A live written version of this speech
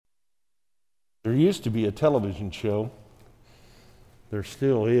There used to be a television show. There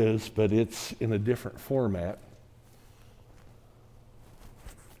still is, but it's in a different format.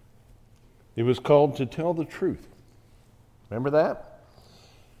 It was called To Tell the Truth. Remember that?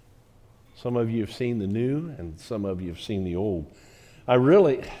 Some of you have seen the new, and some of you have seen the old.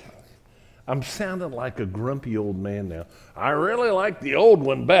 I'm sounding like a grumpy old man now. I really like the old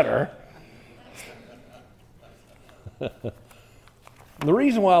one better. The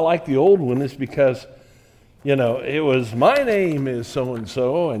reason why I like the old one is because, it was my name is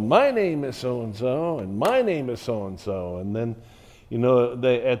so-and-so, and my name is so-and-so, and my name is so-and-so. And then,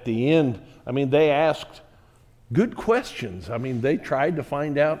 at the end, they asked good questions. They tried to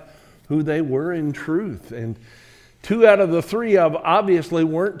find out who they were in truth. And 2 out of the 3 obviously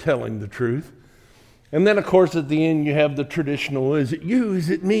weren't telling the truth. And then, of course, at the end, you have the traditional, is it you, is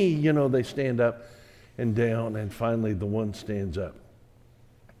it me? They stand up and down, and finally the one stands up.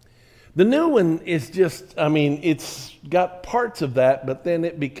 The new one is just, it's got parts of that, but then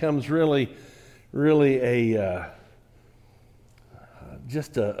it becomes really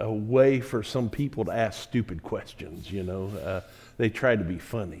just a way for some people to ask stupid questions, They try to be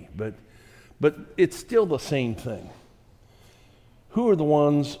funny, but it's still the same thing. Who are the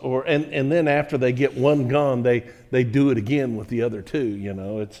ones, and then after they get one gone, they do it again with the other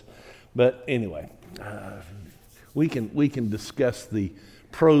 2, But anyway, we can discuss the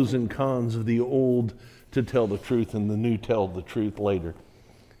pros and cons of the old To Tell the Truth and the new Tell the Truth later.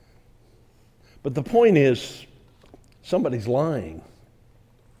 But the point is, somebody's lying.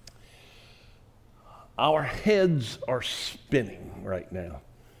 Our heads are spinning right now.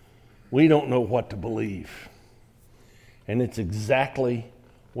 We don't know what to believe. And it's exactly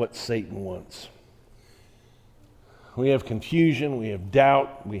what Satan wants. We have confusion, we have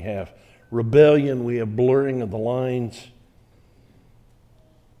doubt, we have rebellion, we have blurring of the lines.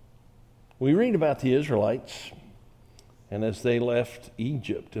 We read about the Israelites and as they left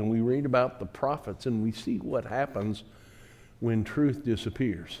Egypt, and we read about the prophets, and we see what happens when truth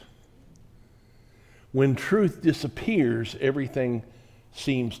disappears. When truth disappears, everything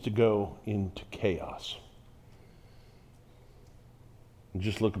seems to go into chaos. And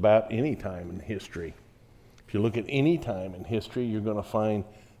just look about any time in history. If you look at any time in history, you're going to find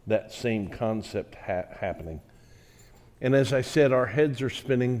that same concept happening. And as I said, our heads are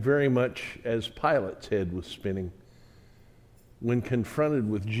spinning very much as Pilate's head was spinning. When confronted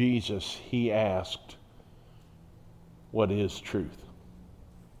with Jesus, he asked, "What is truth?"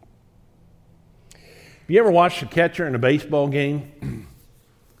 Have you ever watched a catcher in a baseball game?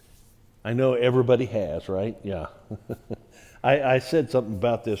 I know everybody has, right? Yeah. I said something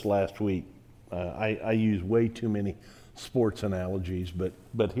about this last week. I use way too many sports analogies,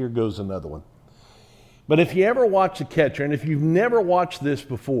 but here goes another one. But if you ever watch a catcher, and if you've never watched this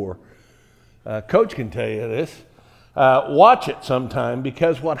before, Coach can tell you this, watch it sometime,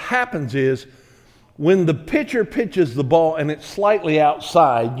 because what happens is when the pitcher pitches the ball and it's slightly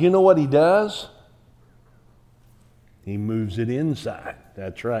outside, you know what he does? He moves it inside.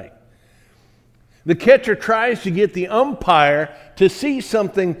 That's right. The catcher tries to get the umpire to see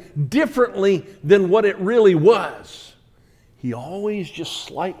something differently than what it really was. He always just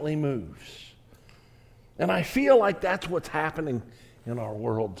slightly moves. And I feel like that's what's happening in our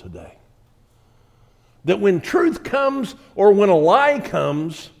world today. That when truth comes or when a lie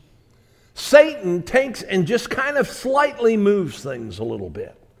comes, Satan takes and just kind of slightly moves things a little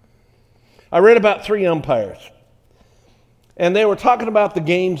bit. I read about 3 umpires, and they were talking about the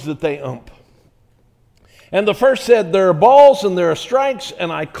games that they ump. And the first said, "There are balls and there are strikes,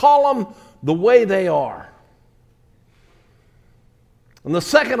 and I call them the way they are." And the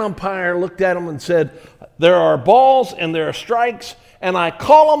second umpire looked at him and said, "There are balls and there are strikes, and I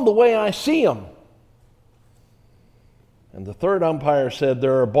call them the way I see them." And the third umpire said,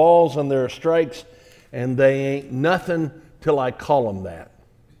 "There are balls and there are strikes, and they ain't nothing till I call them that."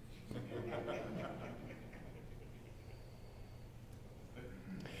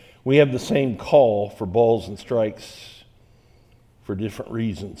 We have the same call for balls and strikes for different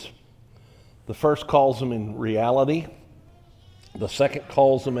reasons. The first calls them in reality. The second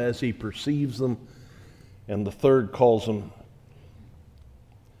calls them as he perceives them. And the third calls them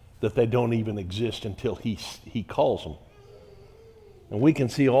that they don't even exist until he calls them. And we can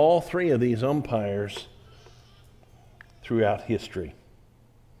see all 3 of these umpires throughout history.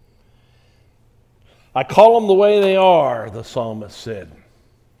 "I call them the way they are," the psalmist said.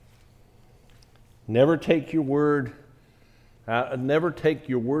 Never take your word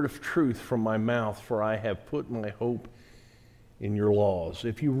of truth from my mouth, for I have put my hope in your laws.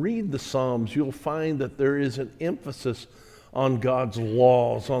 If you read the Psalms, you'll find that there is an emphasis on God's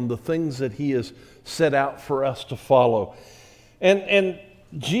laws, on the things that He has set out for us to follow. And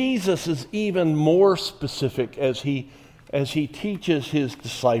Jesus is even more specific as he teaches His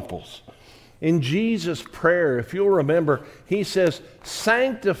disciples. In Jesus' prayer, if you'll remember, He says,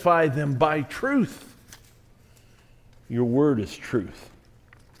 sanctify them by truth. Your word is truth.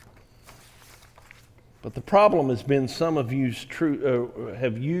 But the problem has been some have used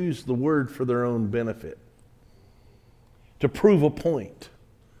the word for their own benefit, to prove a point,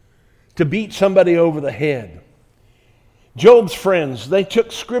 to beat somebody over the head. Job's friends, they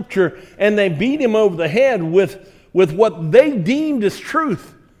took Scripture and they beat him over the head with what they deemed as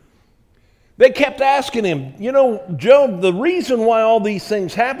truth. They kept asking him, Job, the reason why all these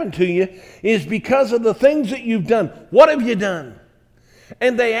things happen to you is because of the things that you've done. What have you done?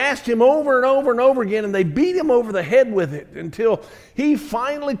 And they asked him over and over and over again, and they beat him over the head with it until he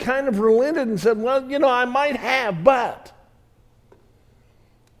finally kind of relented and said, well, I might have, but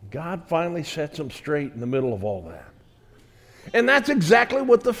God finally sets him straight in the middle of all that. And that's exactly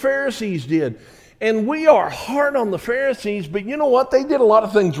what the Pharisees did. And we are hard on the Pharisees, but you know what? They did a lot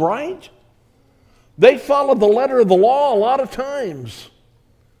of things right. They followed the letter of the law a lot of times.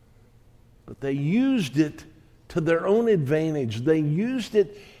 But they used it to their own advantage. They used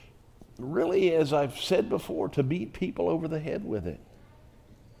it, really, as I've said before, to beat people over the head with it.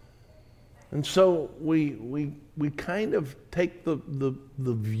 And so we kind of take the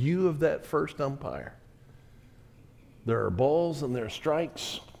view of that first umpire. There are balls and there are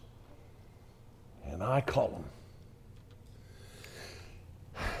strikes, and I call them.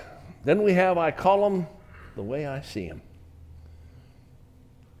 Then we have, I call them the way I see them.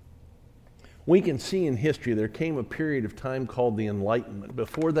 We can see in history there came a period of time called the Enlightenment.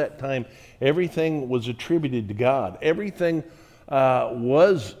 Before that time, everything was attributed to God. Everything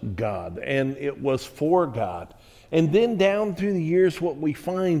was God, and it was for God. And then down through the years, what we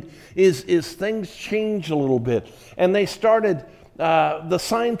find is things change a little bit. And they started the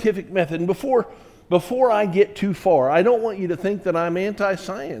scientific method. And before I get too far, I don't want you to think that I'm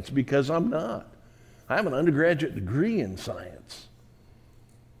anti-science, because I'm not. I have an undergraduate degree in science.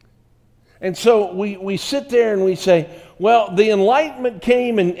 And so we sit there and we say, well, the Enlightenment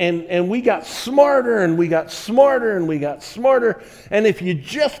came and we got smarter and we got smarter and we got smarter. And if you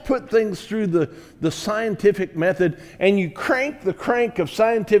just put things through the scientific method and you crank the crank of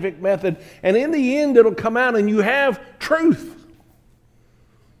scientific method, and in the end it'll come out and you have truth.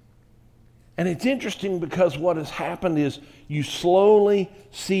 And it's interesting because what has happened is you slowly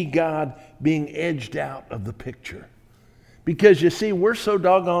see God being edged out of the picture. Because you see, we're so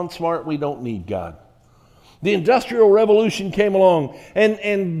doggone smart, we don't need God. The Industrial Revolution came along,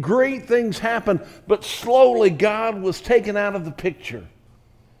 and great things happened, but slowly God was taken out of the picture.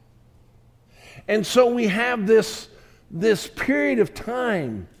 And so we have this period of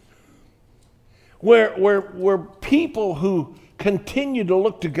time where people who continue to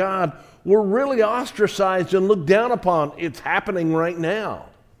look to God were really ostracized and looked down upon. It's happening right now.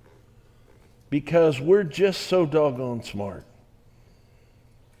 Because we're just so doggone smart.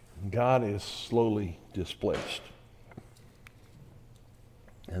 God is slowly displaced.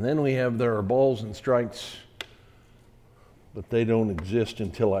 And then we have, there are balls and strikes, but they don't exist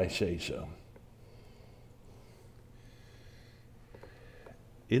until I say so.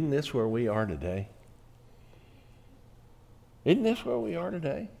 Isn't this where we are today? Isn't this where we are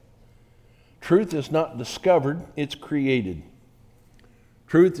today? Truth is not discovered, it's created.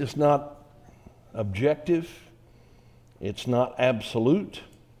 Truth is not objective. It's not absolute.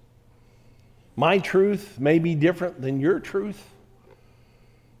 My truth may be different than your truth.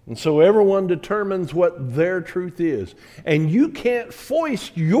 And so everyone determines what their truth is. And you can't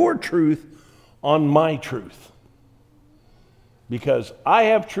foist your truth on my truth. Because I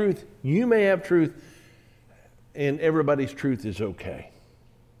have truth, you may have truth, and everybody's truth is okay.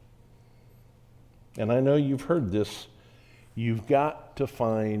 And I know you've heard this. You've got to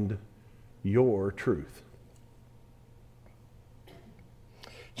find your truth.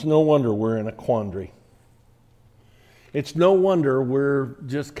 It's no wonder we're in a quandary. It's no wonder we're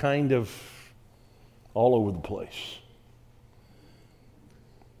just kind of all over the place.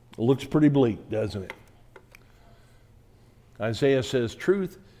 It looks pretty bleak, doesn't it? Isaiah says,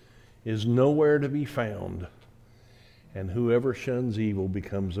 truth is nowhere to be found, and whoever shuns evil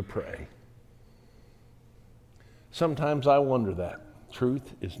becomes a prey. Sometimes I wonder that.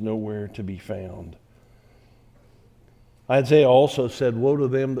 Truth is nowhere to be found. Isaiah also said, woe to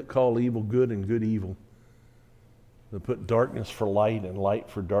them that call evil good and good evil, that put darkness for light and light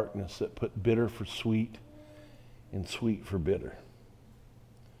for darkness, that put bitter for sweet and sweet for bitter.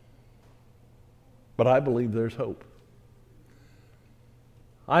 But I believe there's hope.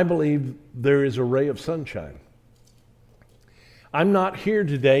 I believe there is a ray of sunshine. I'm not here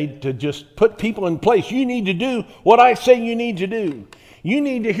today to just put people in place. You need to do what I say you need to do. You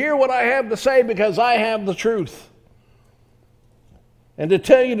need to hear what I have to say because I have the truth. And to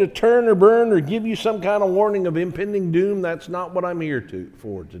tell you to turn or burn or give you some kind of warning of impending doom, that's not what I'm here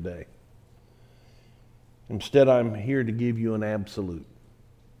for today. Instead, I'm here to give you an absolute.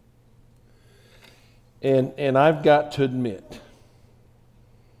 And I've got to admit,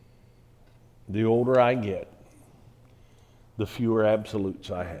 the older I get, the fewer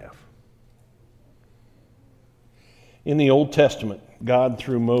absolutes I have. In the Old Testament, God,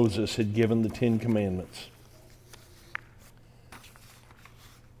 through Moses, had given the 10 Commandments.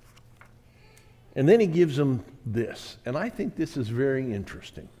 And then he gives them this. And I think this is very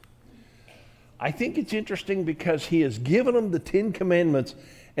interesting. I think it's interesting because he has given them the 10 Commandments,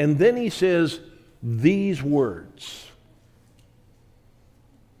 and then he says these words.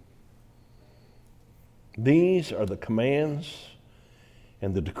 These are the commands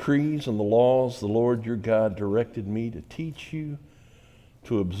and the decrees and the laws the Lord your God directed me to teach you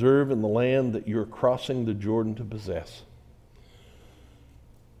to observe in the land that you're crossing the Jordan to possess,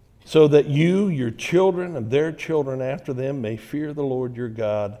 so that you, your children, and their children after them may fear the Lord your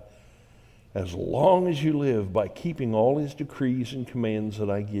God as long as you live by keeping all his decrees and commands that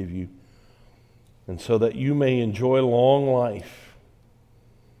I give you, and so that you may enjoy long life.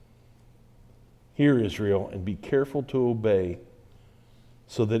 Hear, Israel, and be careful to obey,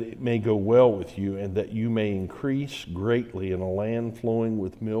 so that it may go well with you, and that you may increase greatly in a land flowing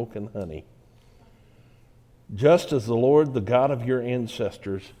with milk and honey, just as the Lord, the God of your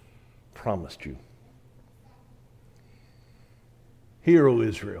ancestors, promised you. Hear, O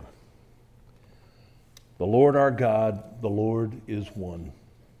Israel, the Lord our God, the Lord is one.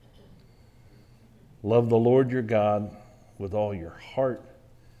 Love the Lord your God with all your heart,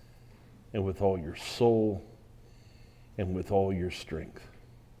 and with all your soul, and with all your strength.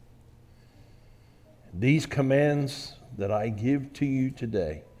 These commands that I give to you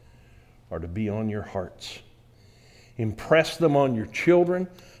today are to be on your hearts. Impress them on your children.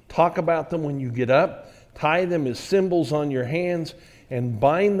 Talk about them when you get up. Tie them as symbols on your hands and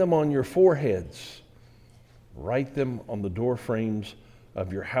bind them on your foreheads. Write them on the door frames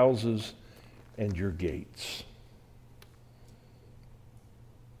of your houses and your gates.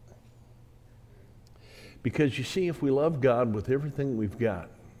 Because you see, if we love God with everything we've got,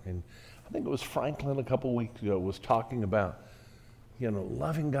 and I think it was Franklin a couple weeks ago was talking about,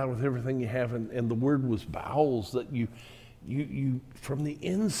 loving God with everything you have, and the word was bowels, that you from the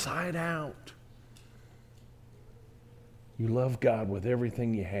inside out, you love God with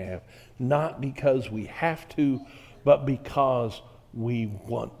everything you have, not because we have to, but because we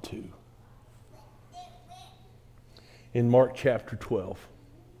want to. In Mark chapter 12,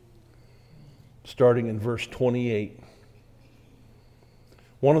 starting in verse 28.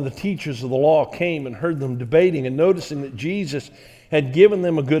 One of the teachers of the law came and heard them debating, and noticing that Jesus had given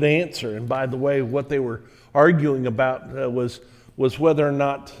them a good answer. And by the way, what they were arguing about was whether or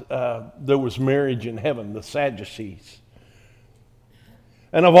not there was marriage in heaven, the Sadducees.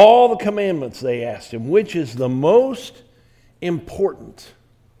 And of all the commandments, they asked him, which is the most important?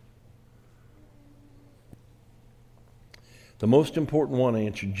 The most important one,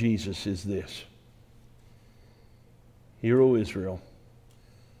 answered Jesus, is this. Hear, O Israel,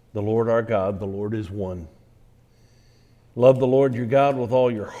 the Lord our God, the Lord is one. Love the Lord your God with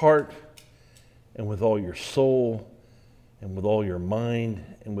all your heart, and with all your soul, and with all your mind,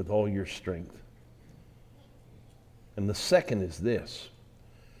 and with all your strength. And the second is this,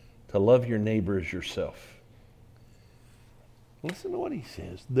 to love your neighbor as yourself. Listen to what he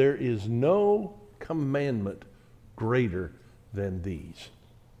says. There is no commandment greater than these.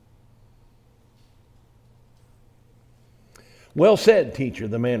 Well said, teacher,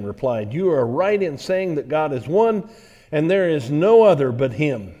 the man replied. You are right in saying that God is one, and there is no other but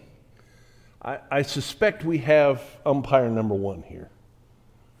him. I suspect we have umpire number one here.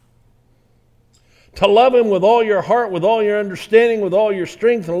 To love him with all your heart, with all your understanding, with all your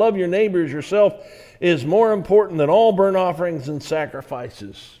strength, and love your neighbor as yourself is more important than all burnt offerings and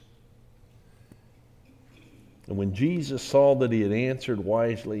sacrifices. And when Jesus saw that he had answered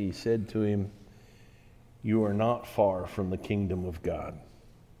wisely, he said to him, you are not far from the kingdom of God.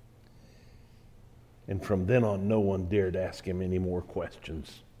 And from then on, no one dared ask him any more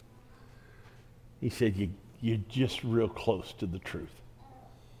questions. He said, you're just real close to the truth.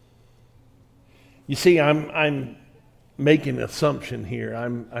 You see, I'm making an assumption here.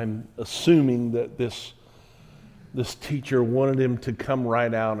 I'm assuming that this teacher wanted him to come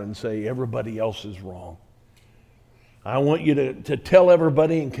right out and say everybody else is wrong. I want you to tell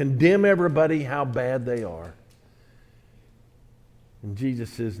everybody and condemn everybody how bad they are. And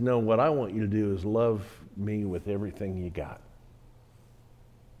Jesus says, no, what I want you to do is love me with everything you got.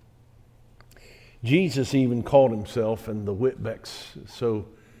 Jesus even called himself, and the Whitbecks so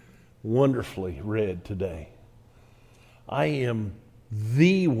wonderfully read today, I am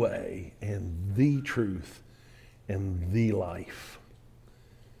the way and the truth and the life.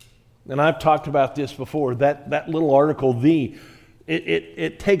 And I've talked about this before. That little article, the,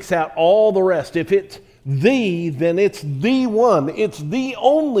 it takes out all the rest. If it's the, then it's the one. It's the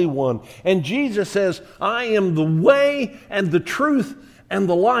only one. And Jesus says, I am the way and the truth and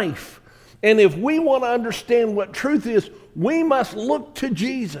the life. And if we want to understand what truth is, we must look to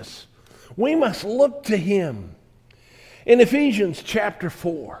Jesus. We must look to him. In Ephesians chapter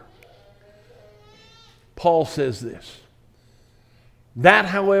 4, Paul says this, that,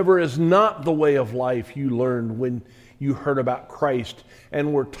 however, is not the way of life you learned when you heard about Christ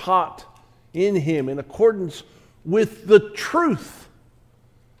and were taught in him in accordance with the truth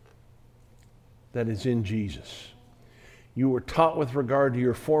that is in Jesus. You were taught with regard to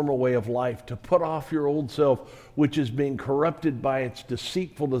your former way of life to put off your old self, which is being corrupted by its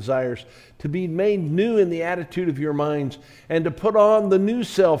deceitful desires, to be made new in the attitude of your minds, and to put on the new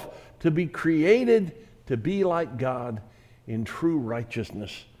self, to be created to be like God in true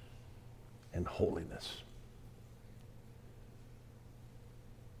righteousness and holiness.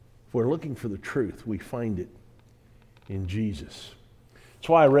 If we're looking for the truth, we find it in Jesus. That's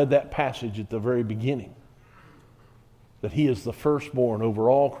why I read that passage at the very beginning, that he is the firstborn over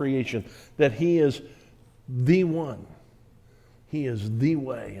all creation, that he is the one. He is the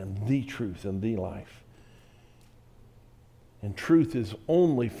way and the truth and the life. And truth is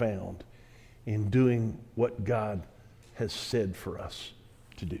only found in doing what God has said for us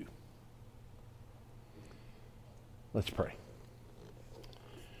to do. Let's pray.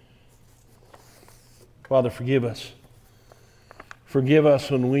 Father, forgive us. Forgive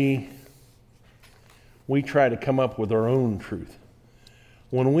us when we try to come up with our own truth.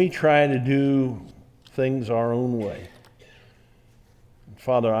 When we try to do things our own way.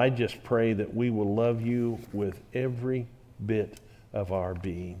 Father, I just pray that we will love you with every bit of our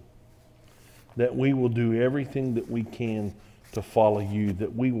being. That we will do everything that we can to follow you.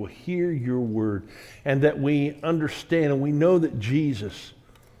 That we will hear your word. And that we understand and we know that Jesus,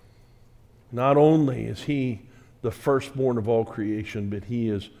 not only is he the firstborn of all creation, but he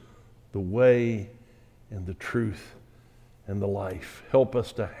is the way and the truth and the life. Help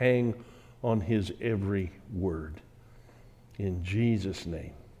us to hang on his every word. In Jesus'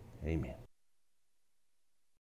 name, amen.